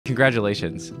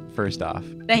Congratulations, first off.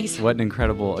 Thanks. What an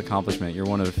incredible accomplishment. You're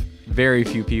one of very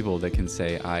few people that can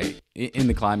say in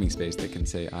the climbing space that can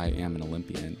say I am an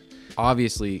Olympian.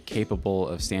 Obviously capable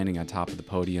of standing on top of the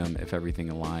podium if everything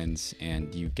aligns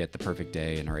and you get the perfect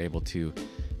day and are able to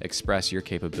express your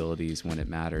capabilities when it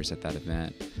matters at that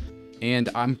event. And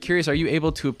I'm curious, are you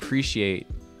able to appreciate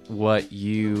what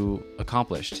you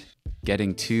accomplished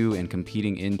getting to and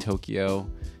competing in Tokyo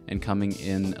and coming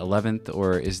in 11th,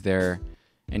 or is there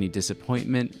any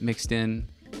disappointment mixed in?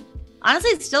 Honestly,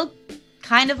 it's still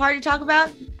kind of hard to talk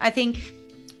about. I think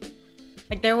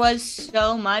like there was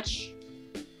so much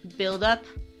build up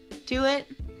to it,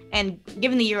 and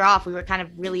given the year off, we were kind of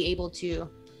really able to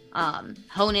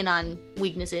hone in on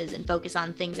weaknesses and focus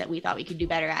on things that we thought we could do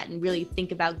better at, and really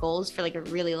think about goals for like a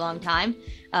really long time.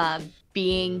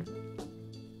 Being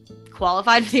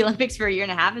qualified for the Olympics for a year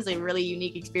and a half is a really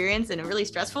unique experience and a really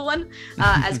stressful one.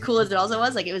 As cool as it also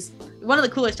was, like it was one of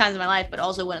the coolest times of my life, but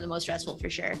also one of the most stressful for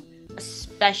sure,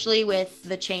 especially with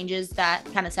the changes that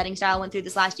kind of setting style went through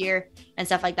this last year and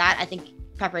stuff like that. I think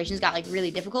preparations got like really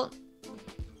difficult.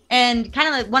 And kind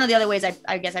of like one of the other ways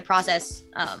I guess I process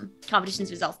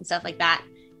competitions results and stuff like that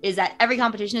is that every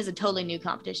competition is a totally new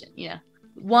competition. You know,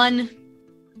 one,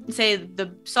 say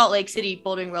the Salt Lake City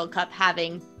Bouldering World Cup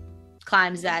having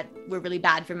climbs that were really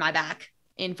bad for my back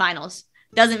in finals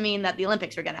doesn't mean that the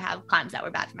Olympics were going to have climbs that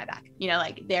were bad for my back. You know,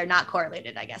 like they're not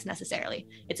correlated, I guess, necessarily.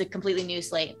 It's a completely new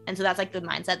slate. And so that's like the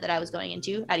mindset that I was going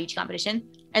into at each competition.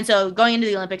 And so going into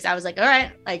the Olympics, I was like, all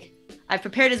right, like I've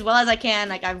prepared as well as I can.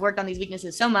 Like I've worked on these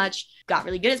weaknesses so much, got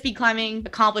really good at speed climbing,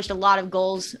 accomplished a lot of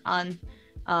goals on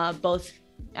both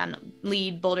on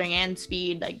lead, bouldering, and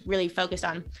speed, like really focused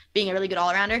on being a really good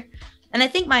all-arounder. And I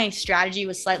think my strategy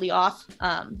was slightly off.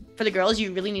 For the girls,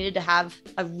 you really needed to have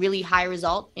a really high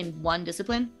result in one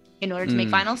discipline in order to make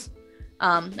finals.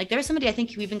 Like there was somebody, I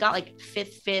think, who even got like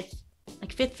fifth,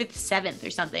 seventh or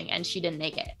something, and she didn't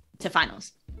make it to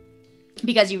finals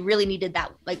because you really needed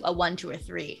that like a 1, 2, or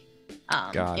 3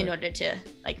 in order to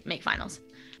like make finals.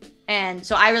 And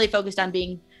so I really focused on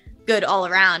being good all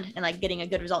around and like getting a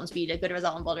good result in speed, a good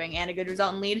result in bouldering, and a good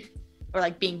result in lead, or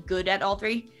like being good at all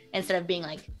three instead of being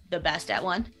like the best at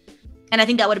one. And I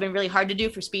think that would have been really hard to do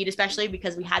for speed, especially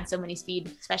because we had so many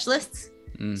speed specialists.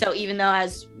 So even though I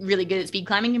was really good at speed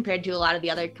climbing compared to a lot of the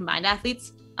other combined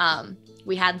athletes,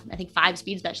 we had, I think, 5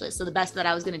 speed specialists. So the best that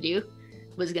I was going to do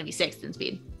was going to be 6th in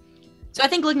speed. So I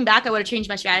think looking back, I would have changed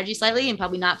my strategy slightly and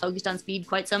probably not focused on speed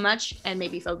quite so much, and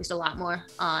maybe focused a lot more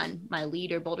on my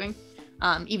lead or bouldering,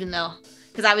 even though,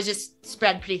 because I was just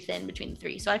spread pretty thin between the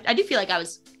 3. So I do feel like I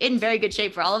was in very good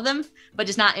shape for all of them, but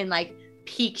just not in like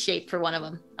peak shape for one of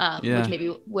them, which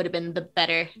maybe would have been the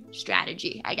better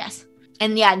strategy, I guess.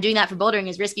 And yeah, doing that for bouldering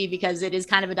is risky because it is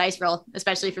kind of a dice roll,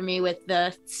 especially for me with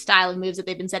the style of moves that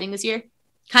they've been setting this year.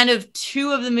 Kind of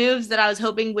 2 of the moves that I was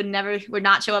hoping would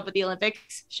not show up at the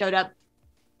Olympics showed up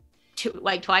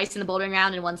twice in the bouldering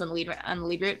round, and once on the lead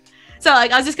route. So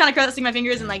like I was just kind of crossing my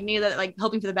fingers and like knew that, like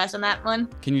hoping for the best on that one.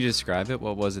 Can you describe it?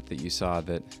 What was it that you saw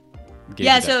that gave you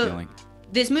that feeling?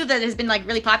 This move that has been like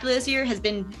really popular this year has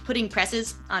been putting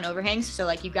presses on overhangs. So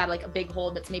like you've got like a big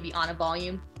hold that's maybe on a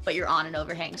volume, but you're on an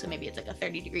overhang. So maybe it's like a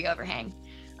 30-degree overhang.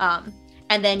 And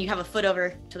then you have a foot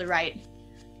over to the right,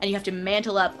 and you have to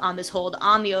mantle up on this hold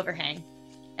on the overhang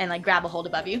and like grab a hold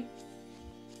above you.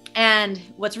 And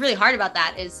what's really hard about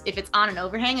that is if it's on an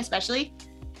overhang, especially,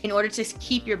 in order to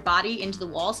keep your body into the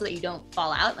wall so that you don't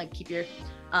fall out, like keep your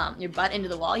butt into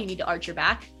the wall, you need to arch your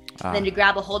back. Then to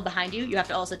grab a hold behind you, you have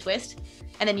to also twist.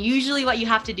 And then usually what you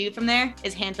have to do from there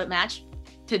is hand-foot match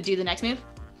to do the next move.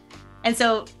 And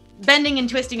so bending and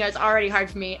twisting is already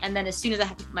hard for me. And then as soon as I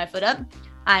have to put my foot up,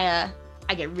 I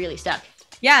get really stuck.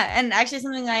 Yeah, and actually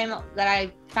something that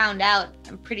I found out,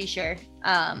 I'm pretty sure,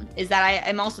 is that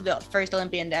I'm also the first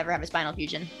Olympian to ever have a spinal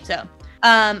fusion. So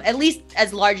at least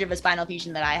as large of a spinal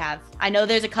fusion that I have. I know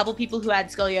there's a couple people who had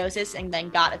scoliosis and then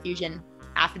got a fusion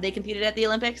after they competed at the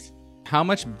Olympics. How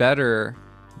much better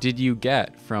did you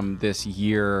get from this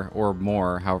year or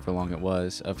more, however long it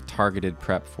was, of targeted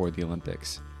prep for the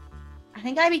Olympics? I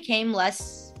think I became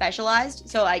less specialized.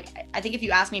 So I think if you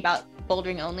ask me about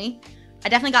bouldering only, I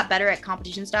definitely got better at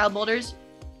competition style boulders,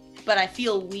 but I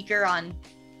feel weaker on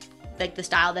like the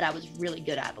style that I was really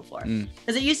good at before.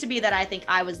 Because it used to be that I think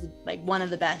I was like one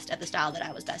of the best at the style that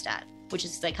I was best at, which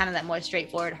is like kind of that more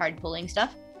straightforward, hard pulling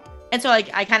stuff. And so like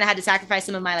I kind of had to sacrifice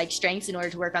some of my like strengths in order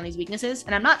to work on these weaknesses.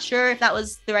 And I'm not sure if that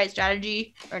was the right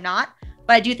strategy or not,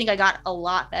 but I do think I got a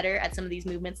lot better at some of these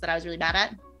movements that I was really bad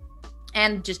at,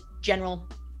 and just general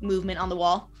movement on the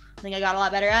wall. I think I got a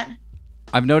lot better at.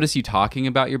 I've noticed you talking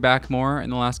about your back more in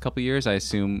the last couple of years, I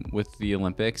assume with the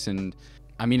Olympics. And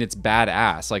I mean, it's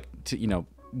badass. Like,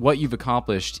 what you've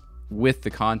accomplished with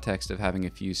the context of having a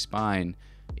fused spine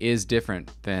is different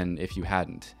than if you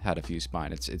hadn't had a fused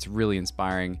spine. It's really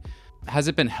inspiring. Has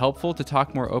it been helpful to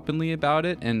talk more openly about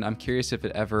it? And I'm curious if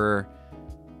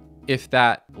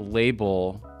that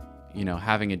label,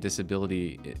 having a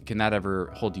disability, can that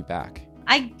ever hold you back?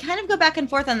 I kind of go back and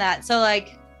forth on that. So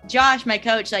like Josh, my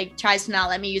coach, like tries to not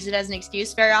let me use it as an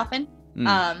excuse very often.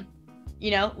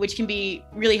 Which can be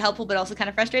really helpful, but also kind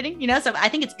of frustrating, so I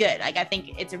think it's good. Like, I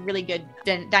think it's a really good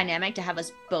dynamic to have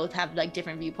us both have like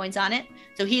different viewpoints on it.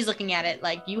 So he's looking at it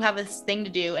like, you have a thing to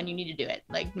do and you need to do it.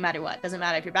 Like, no matter what, doesn't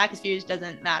matter if your back is fused,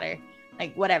 doesn't matter,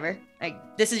 like whatever, like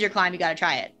this is your climb, you got to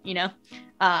try it,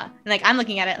 and like, I'm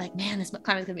looking at it like, man, this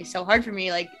climb is gonna be so hard for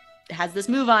me. Like, it has this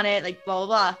move on it, like blah, blah,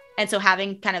 blah. And so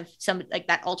having kind of some like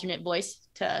that alternate voice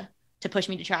to push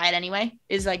me to try it anyway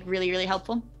is like really, really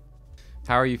helpful.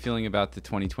 How are you feeling about the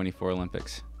 2024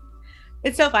 Olympics?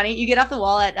 It's so funny. You get off the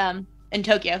wall at in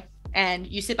Tokyo and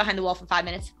you sit behind the wall for 5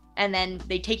 minutes, and then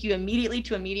they take you immediately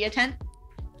to a media tent,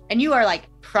 and you are like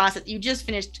you just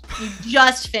finished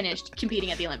competing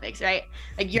at the Olympics, right?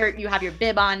 Like you have your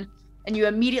bib on and you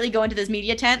immediately go into this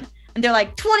media tent and they're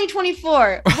like,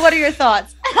 2024, what are your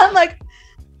thoughts? And I'm like,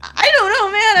 I don't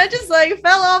know, man. I just like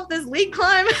fell off this lead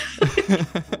climb.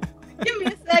 Give me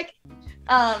a sec.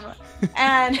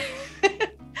 And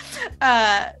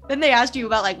then they asked you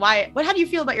about like how do you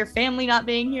feel about your family not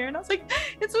being here? And I was like,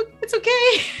 it's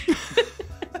okay.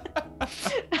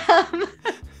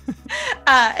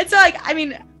 And so like, I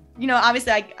mean,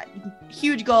 obviously like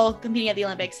huge goal competing at the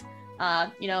Olympics.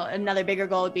 Another bigger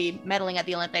goal would be medaling at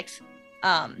the Olympics.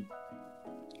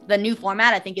 The new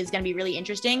format I think is going to be really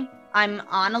interesting. I'm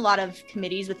on a lot of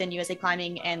committees within USA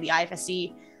Climbing and the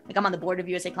IFSC. Like, I'm on the board of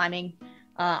USA Climbing,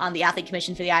 on the athlete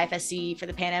commission for the IFSC, for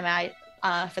the Pan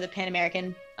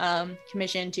American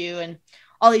commission too, and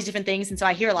all these different things. And so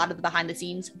I hear a lot of the behind the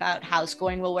scenes about how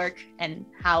scoring will work and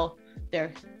how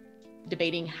they're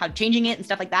debating how changing it and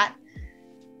stuff like that.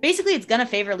 Basically, it's gonna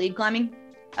favor lead climbing.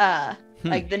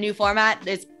 Like, the new format,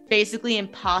 it's basically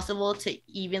impossible to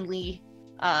evenly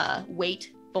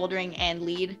weight bouldering and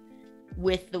lead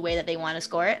with the way that they want to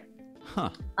score it.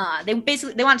 They want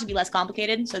it to be less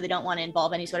complicated, so they don't want to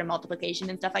involve any sort of multiplication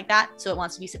and stuff like that. So it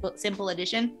wants to be simple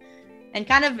addition. And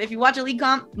kind of, if you watch a league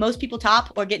comp, most people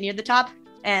top or get near the top,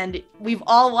 and we've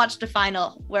all watched a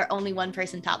final where only one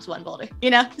person tops one boulder,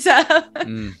 so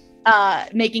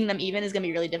making them even is going to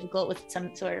be really difficult with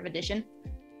some sort of addition.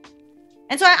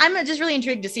 And so I'm just really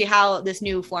intrigued to see how this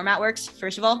new format works,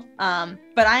 first of all.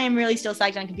 But I am really still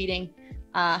psyched on competing.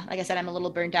 Like I said, I'm a little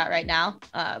burnt out right now,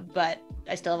 but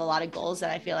I still have a lot of goals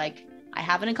that I feel like I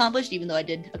haven't accomplished, even though I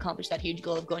did accomplish that huge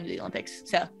goal of going to the Olympics.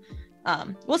 So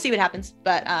we'll see what happens,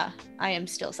 but I am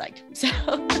still psyched. So